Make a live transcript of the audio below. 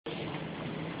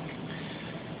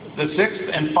The sixth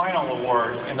and final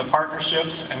award in the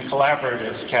Partnerships and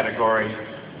Collaboratives category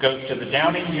goes to the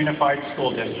Downey Unified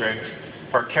School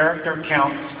District for Character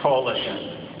Counts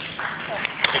Coalition.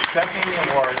 Accepting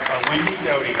the award are Wendy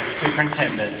Doty,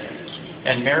 Superintendent,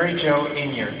 and Mary Jo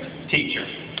Enyeart, Teacher.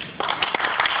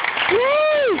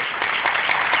 Woo!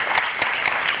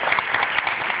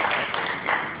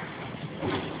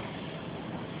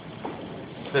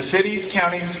 The Cities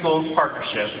County Schools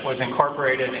Partnership was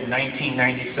incorporated in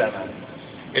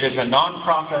 1997. It is a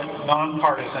nonprofit,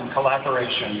 nonpartisan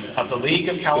collaboration of the League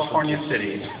of California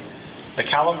Cities, the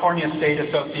California State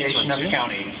Association of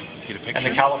Counties, and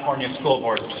the California School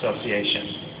Boards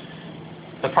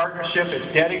Association. The partnership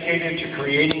is dedicated to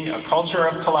creating a culture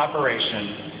of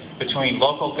collaboration between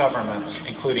local governments,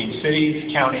 including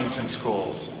cities, counties, and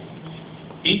schools.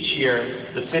 Each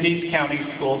year, the Cities County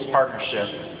Schools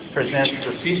Partnership presents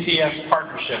the CCS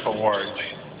Partnership Award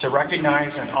to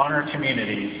recognize and honor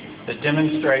communities that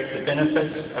demonstrate the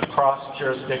benefits of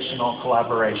cross-jurisdictional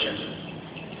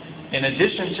collaboration. In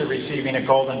addition to receiving a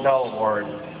Golden Bell Award,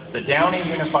 the Downey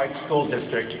Unified School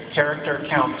District Character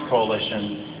Counts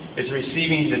Coalition is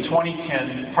receiving the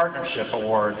 2010 Partnership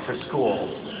Award for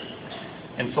Schools.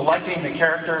 In selecting the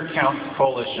Character Counts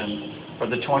Coalition for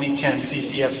the 2010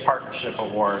 CCS Partnership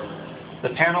Award, the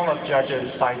panel of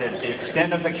judges cited the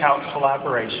extent of the COUT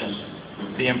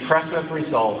collaboration, the impressive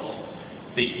results,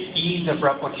 the ease of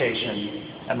replication,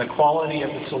 and the quality of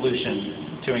the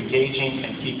solution to engaging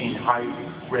and keeping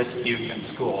high-risk youth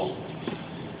in school.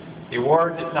 The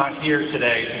award is not here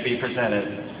today to be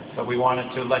presented, but we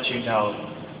wanted to let you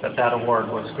know that that award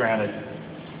was granted